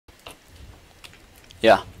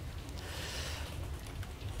Yeah.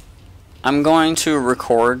 I'm going to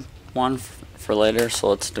record one for later, so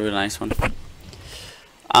let's do a nice one.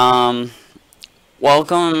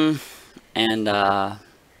 Welcome, and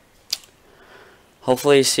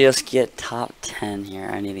hopefully you see us get top 10 here.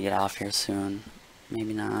 I need to get off here soon.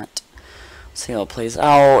 Maybe not. See how it plays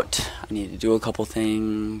out. I need to do a couple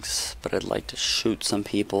things, but I'd like to shoot some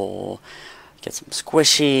people, get some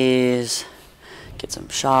squishies, get some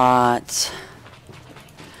shots.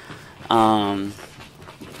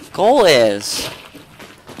 Goal is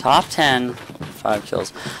top 10, 5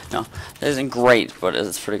 kills. No, that isn't great, but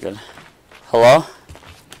it's pretty good. Hello?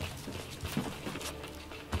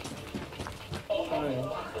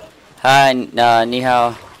 Hi, ni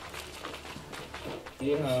hao.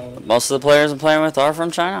 Most of the players I'm playing with are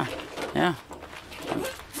from China. Yeah.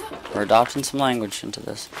 We're adopting some language into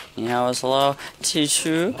this. Ni hao is hello.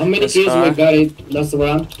 Chichu. How many kills we got in last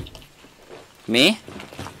round? Me?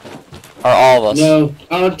 Or all of us? No,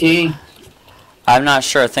 our team. I'm not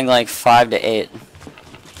sure. I think like 5 to 8.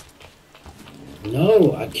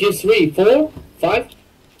 No, I killed 3, 4, 5.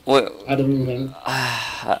 Wait, I don't remember.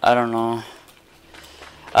 I don't know.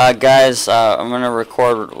 Guys, I'm gonna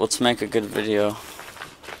record. Let's make a good video.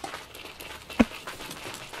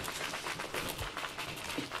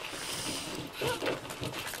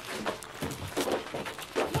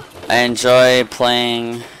 I enjoy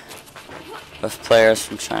playing with players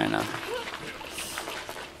from China.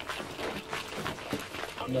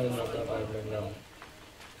 No.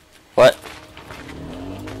 What?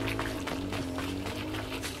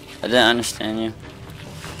 I didn't understand you.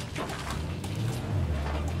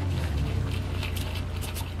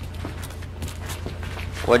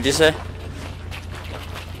 What'd you say?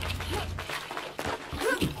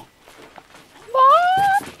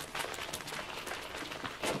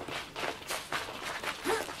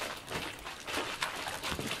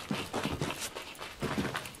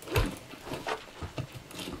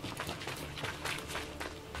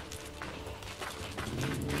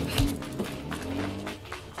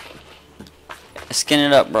 Skin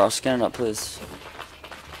it up, bro. Skin it up, please.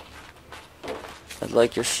 I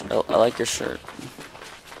like your shirt.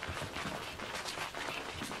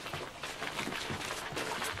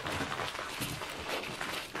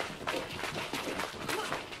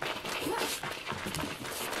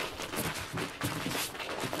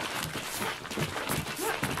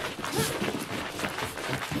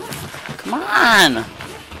 Come on!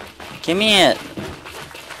 Give me it.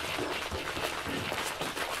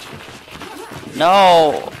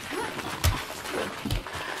 No!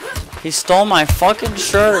 He stole my fucking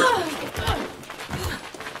shirt!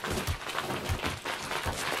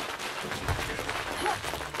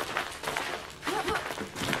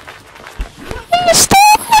 He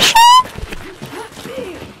stole my shirt!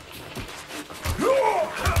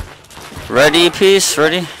 Ready, peace?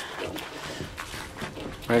 Ready?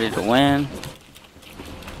 Ready to win?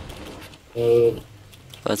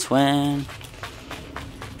 Let's win.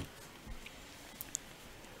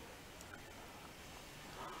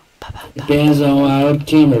 Depends on our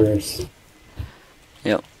teamers.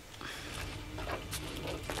 Yep.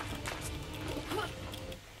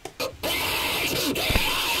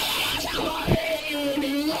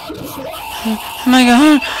 Oh my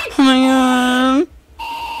god! Oh my god!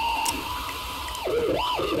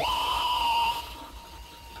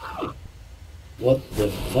 What the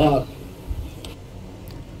fuck?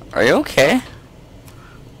 Are you okay?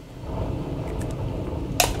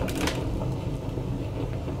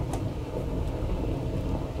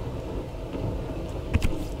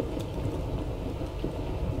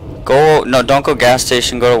 No, don't go gas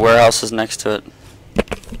station, go to warehouses next to it.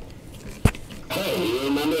 Hey, you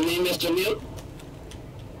remember me, Mr. Mute?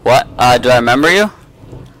 What? Do I remember you?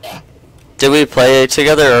 Yeah. Did we play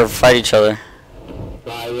together or fight each other?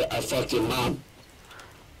 I fucked your mom.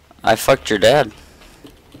 I fucked your dad.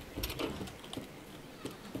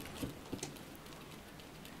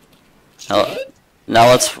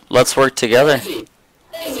 Now let's work together.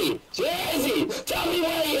 Jazzy, tell me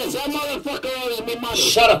where he is. That motherfucker owes me money.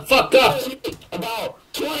 Shut the fuck up. About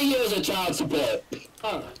 20 years of child support.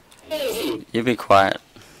 Jazzy. You be quiet.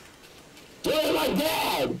 Where's my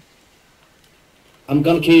dad? I'm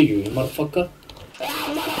gonna kill you, motherfucker.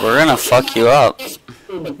 We're gonna fuck you up.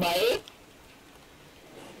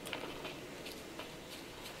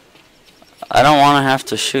 I don't want to have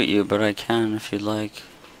to shoot you, but I can if you'd like.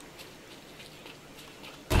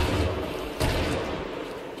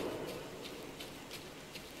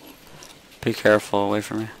 Be careful, away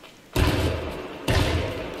from me.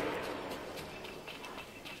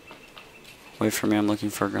 Wait for me, I'm looking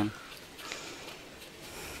for a gun.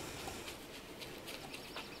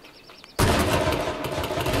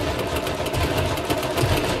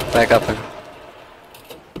 Back up.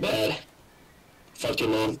 Bad. Fuck your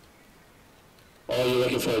mom. Oh, you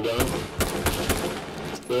looking for a gun?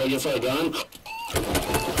 You looking for a gun?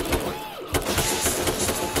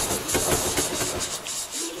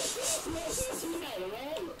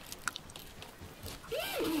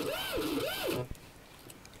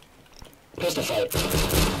 Pistol fight.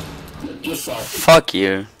 You fuck. Fuck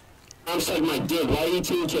you. I'm sucking my dick. Why are you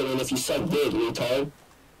team-killing if you suck dick, retard?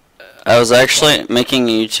 I was actually making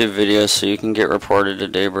a YouTube video so you can get reported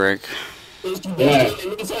at Daybreak. Yeah.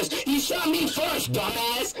 You shot me first,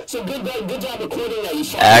 dumbass. So good job recording that. You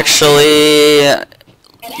shot Actually,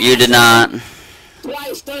 you did not.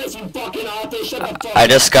 twice first, you fucking author. Shut the fuck I up.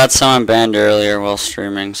 just got someone banned earlier while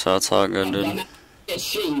streaming, so it's all good, dude. That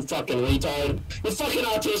shit, you fucking retard. You're fucking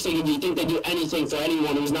autistic and you think they do anything for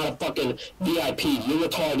anyone who's not a fucking VIP. You're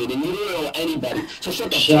retarded and you don't know anybody. So shut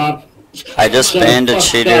the fuck up. I just banned a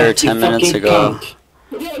cheater 10 minutes ago.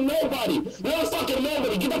 You're nobody. You're a fucking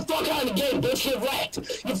nobody. Get the fuck out of the game, bitch. Get wrecked.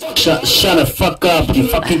 You fucking Shut the fuck up, you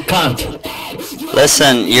fucking cunt.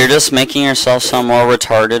 Listen, you're just making yourself sound more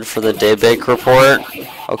retarded for the Daybreak report,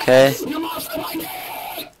 okay?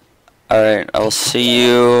 Alright, I will see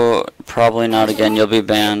you probably not again. You'll be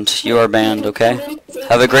banned. You are banned, okay?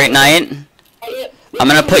 Have a great night. I'm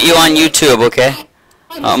gonna put you on YouTube, okay?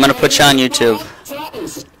 I'm gonna put you on YouTube.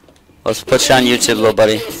 Let's put you on YouTube, little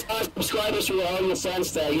buddy.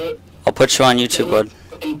 I'll put you on YouTube, bud.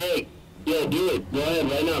 Yeah, do it. Go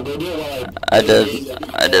ahead right now. Go do it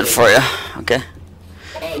while I did for you, okay?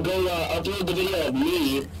 go upload the video of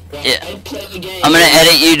me while Yeah. I play the game. I'm gonna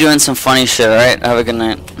edit you doing some funny shit, alright? Have a good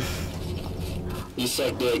night. You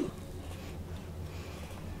suck dick.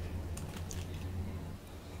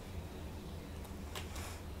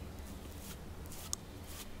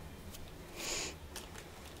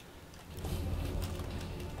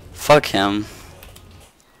 Fuck him.